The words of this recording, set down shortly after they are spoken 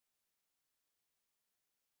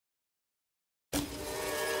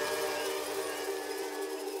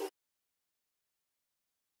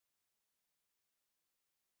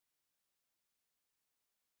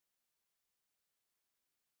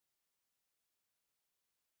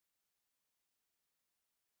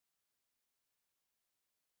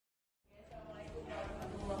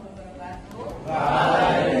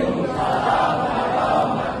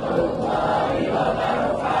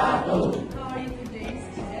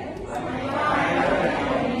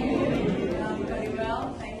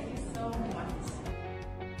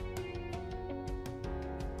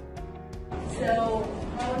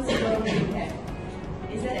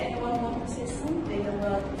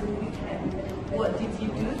what did you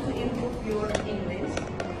do to improve your English?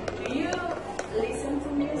 Do you listen to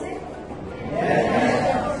music?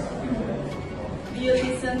 Yes. Do you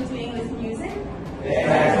listen to English music?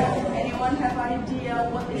 Yes. Anyone have idea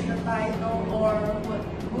what is the title or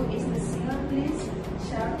who is the singer? Please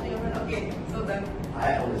share to your friend. Okay, so then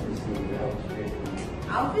I always listen to Elvis.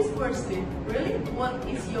 Elvis Presley. Really? What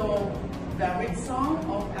is your favorite song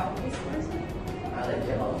of Elvis Presley? I like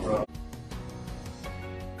Yellow Bro.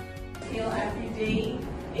 Skill every day.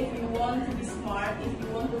 If you want to be smart, if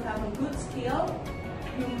you want to have a good skill,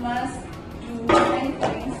 you must do many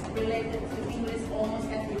things related to English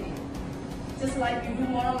almost every day. Just like you do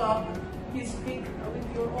monologue, you speak with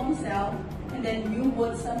your own self, and then you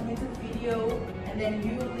watch some YouTube video, and then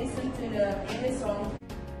you listen to the English song.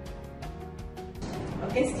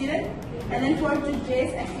 Okay, student? And then for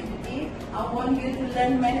today's activity, I want you to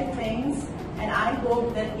learn many things, and I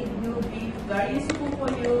hope that it will be very useful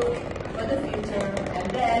for you for the future. And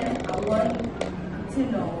then I want to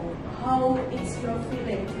know how is your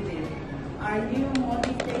feeling today. Are you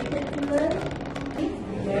motivated to learn?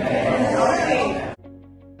 Yes. Okay.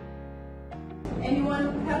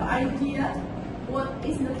 Anyone have idea what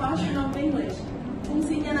is the function of English?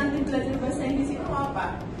 Fungsinya nanti belajar bahasa Inggris itu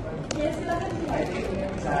apa? Ya silakan.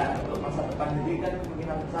 Bisa untuk masa depan, jadi kan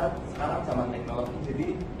kemungkinan besar sekarang zaman teknologi, jadi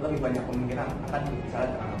lebih banyak kemungkinan akan berbicara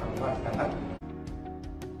dengan orang tua. Sedangkan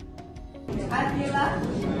Adila,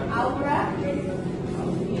 Aura,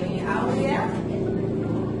 ini Aulia,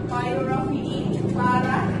 Rafi'i,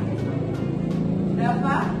 Clara,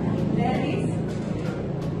 Dava, Deris,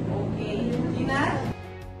 oke, Gina.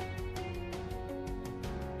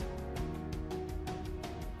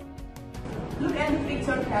 Look at the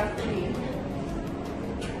picture carefully.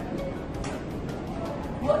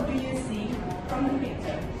 What do you see from the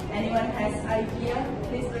picture? Anyone has idea?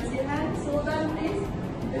 Please raise your hand. Sultan, please.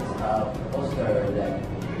 It's a poster that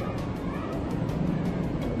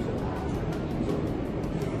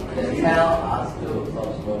tell us to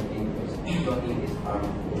stop smoking because smoking is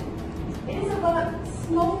harmful. It is about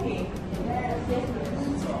smoking.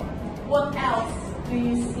 What else do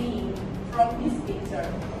you see from this picture?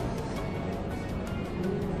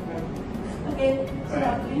 Okay,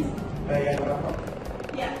 Surah, please. bahaya merokok.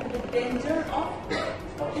 Yeah, the danger of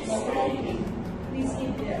smoking. Please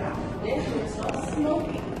see there are dangers of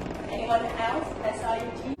smoking. Anyone else has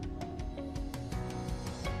idea?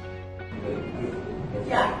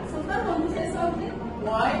 Yeah, Sultan, want to say something?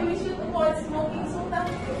 Why we should avoid smoking, Sultan?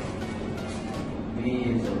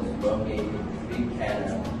 We use smoking, we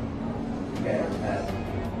can have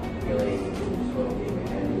really smoking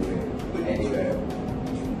anywhere.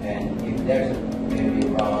 And if there's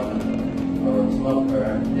maybe wrong for a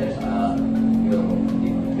smoker, there's a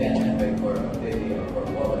bad effect for a baby or for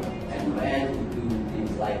a woman. And man who do things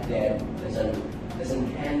like that doesn't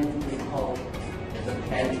can be called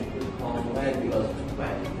man because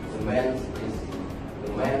the man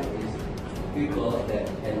is people that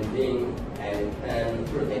can think and can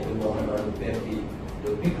protect the woman or the baby.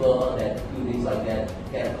 The people that do things like that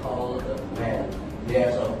can call the man. They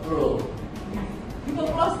are so cruel. You will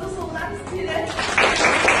cross the Sultan student.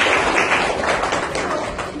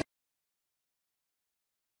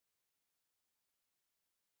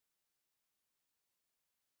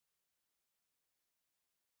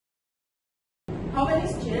 How many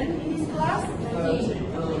students in this class? 30.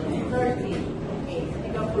 30. Okay,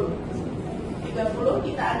 30. 30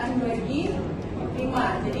 kita akan bagi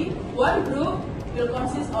 5. Jadi one group will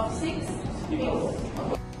consist of 6 people.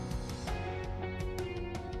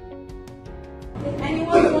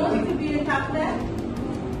 Anyone want to be a captain?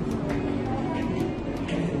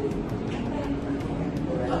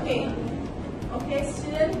 Okay. Okay,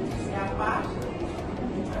 student. Siapa?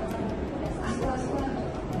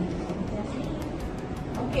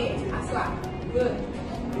 Okay, Asla. Good.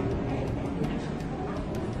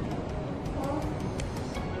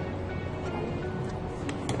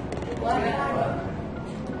 What?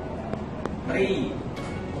 3,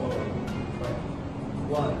 4,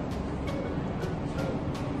 1.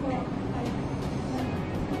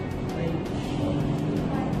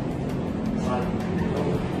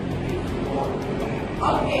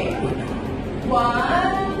 Okay. 1,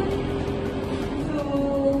 2,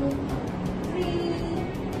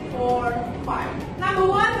 3, 4, 5. Number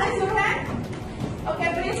 1, raise your hand. Okay,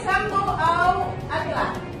 please come to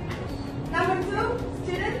Akila. Number 2,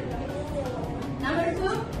 student. Number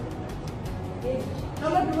 2.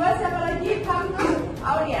 Number 2, siapa lagi? Come to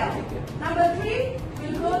Aulia. Number 3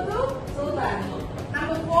 will go to Sultan.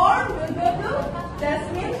 Number 4 will go to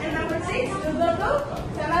Jasmine, and number 6 will go to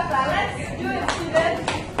Samantha. Let's do it, students.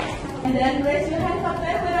 And then raise your hand up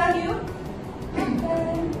there. Where are you?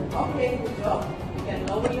 Okay, good job. You can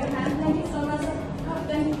lower your hand. Thank you so much.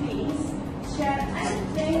 Captain, please share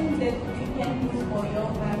anything that you can use for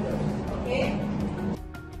your members. Okay?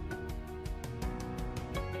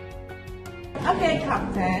 Okay,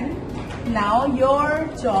 Captain. Now your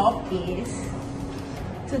job is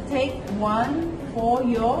to take one for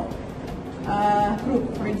your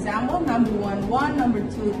group. For example, number 1, 1, number 2,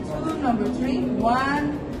 2, number 3,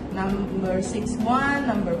 1, number 6, 1,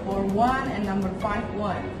 number 4, 1, and number 5,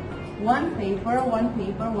 1. One paper, one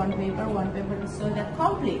paper, one paper, one paper, so that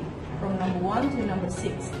complete from number 1 to number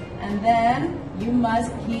 6. And then you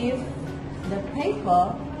must give the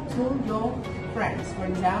paper to your friends. For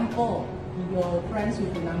example, your friends will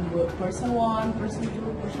be number person 1, person 2,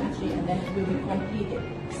 person 3, and then it will be completed.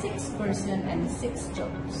 6 person and 6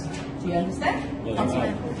 jobs. Do you understand? Yes,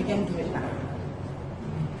 ma'am. You can do it now.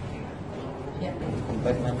 Yeah.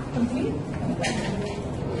 Complete, ma'am. Complete?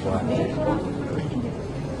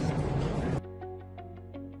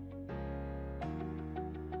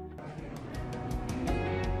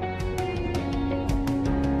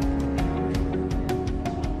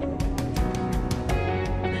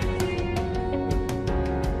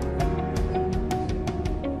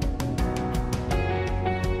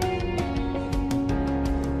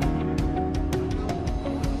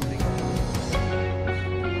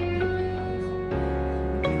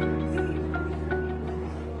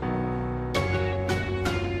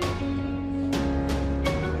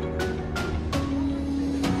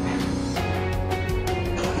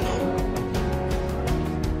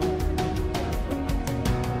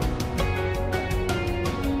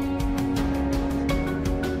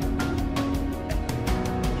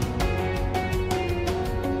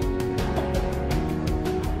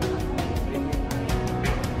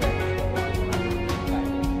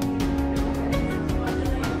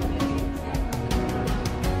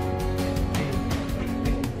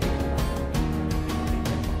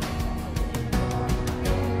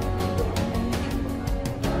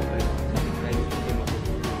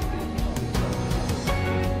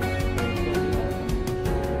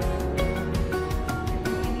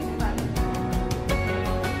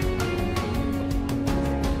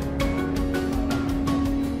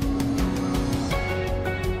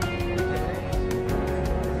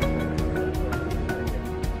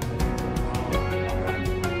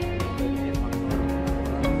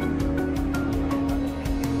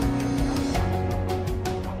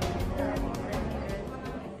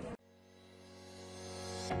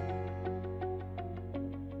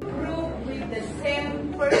 The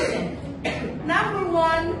same person. Number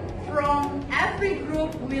 1 from every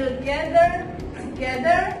group will gather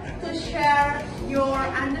together to share your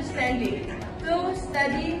understanding, to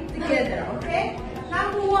study together, okay?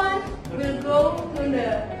 Number 1 will go to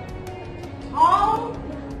the all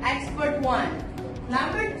expert 1.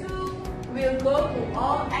 Number 2 will go to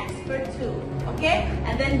all expert 2, okay?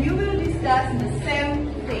 And then you will discuss the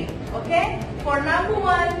same thing, okay? For number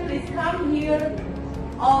 1, please come here.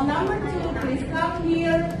 All number 2, please come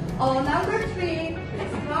here. All number 3,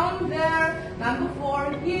 please come there. Number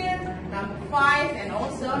 4 here. Number 5 and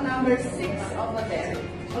also number 6 over there.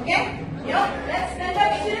 Okay? Yo, let's stand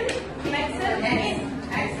up soon. Maxim and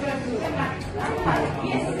extra group.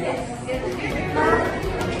 Yes.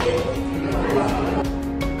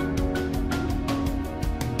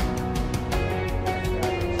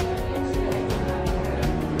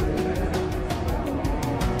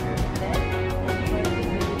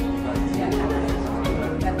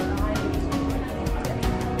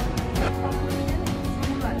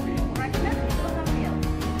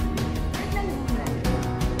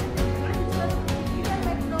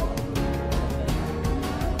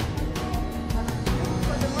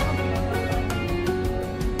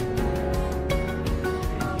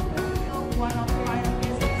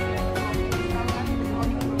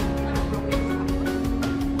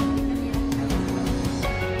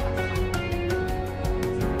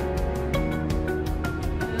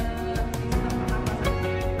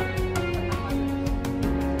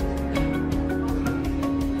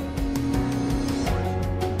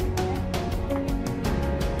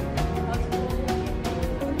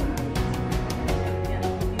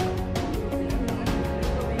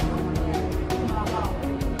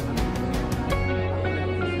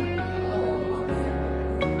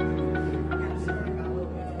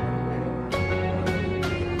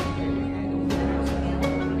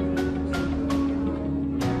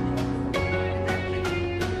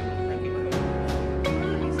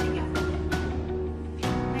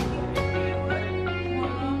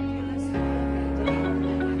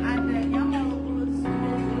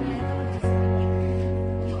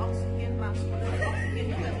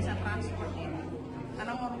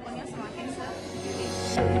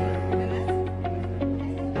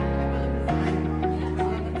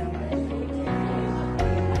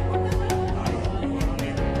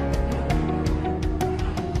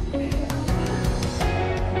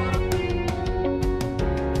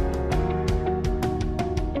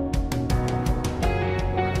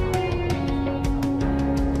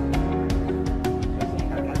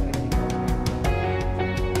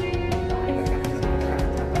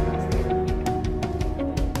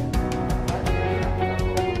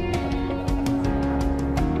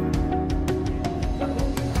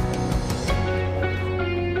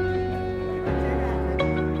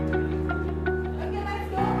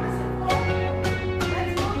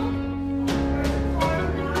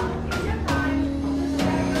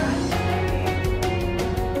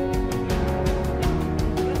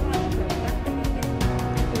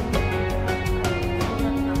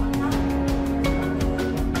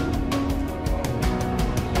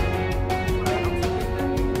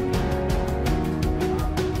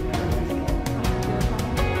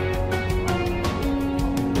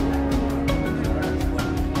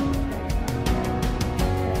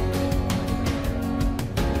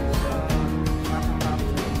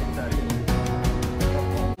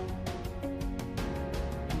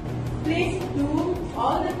 Please do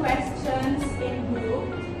all the questions in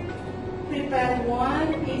group. Prepare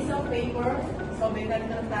one piece of paper,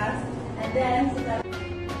 sobekkan kertas, and then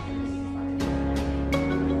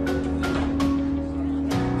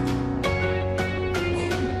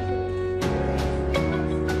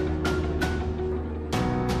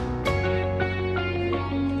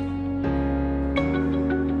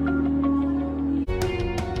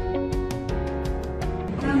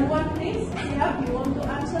number one, please. You want to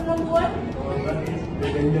answer number one? What is the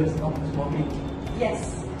dangers of smoking?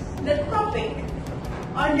 Yes. The topic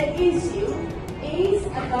or the issue is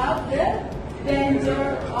about the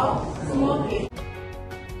danger of smoking.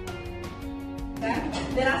 Okay?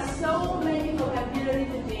 There are so many vocabulary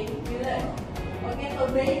today we learn. Okay,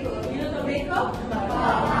 tobacco. You know tobacco?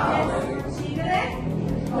 Yes. Cigarette?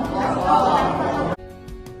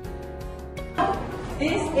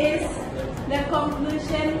 This is the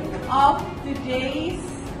conclusion of today's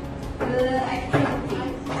activity.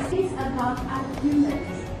 This is about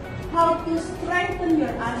arguments. How to strengthen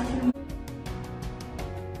your argument.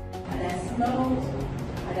 Ada smoke,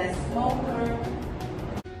 ada smoker.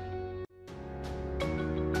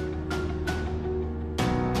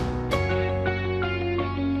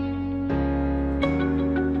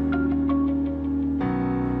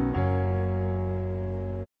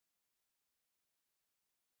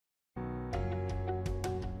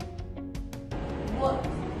 What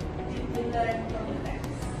did you learn from the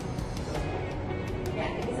text?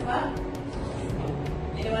 Yeah, it is about?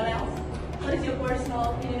 Anyone else? What is your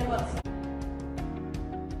personal opinion about smoking?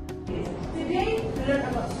 Today we learn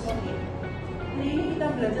about smoking. Hari ini kita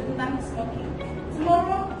belajar tentang smoking.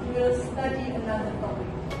 Tomorrow we will study another topic.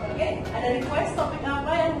 Okay? Ada request topik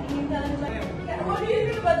apa yang ingin kalian belajar? What do you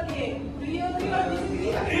think about it? Do you agree or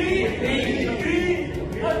disagree?